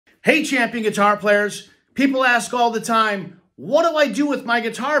Hey, champion guitar players. People ask all the time, what do I do with my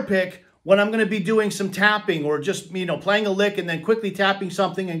guitar pick when I'm going to be doing some tapping or just, playing a lick and then quickly tapping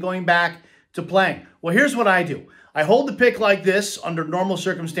something and going back to playing? Well, here's what I do. I hold the pick like this under normal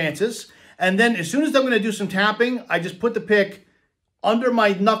circumstances. And then as soon as I'm going to do some tapping, I just put the pick under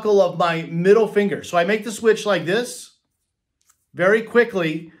my knuckle of my middle finger. So I make the switch like this very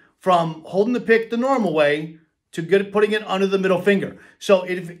quickly from holding the pick the normal way to putting it under the middle finger. So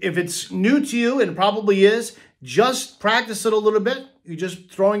if it's new to you, and it probably is, just practice it a little bit. You're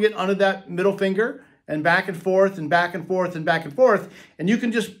just throwing it under that middle finger and back and forth and back and forth and back and forth. And you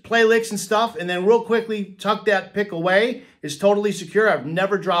can just play licks and stuff and then real quickly tuck that pick away. It's totally secure. I've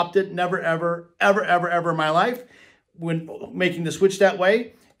never dropped it, never, ever, ever, ever, ever in my life when making the switch that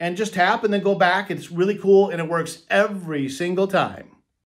way. And just tap and then go back. It's really cool and it works every single time.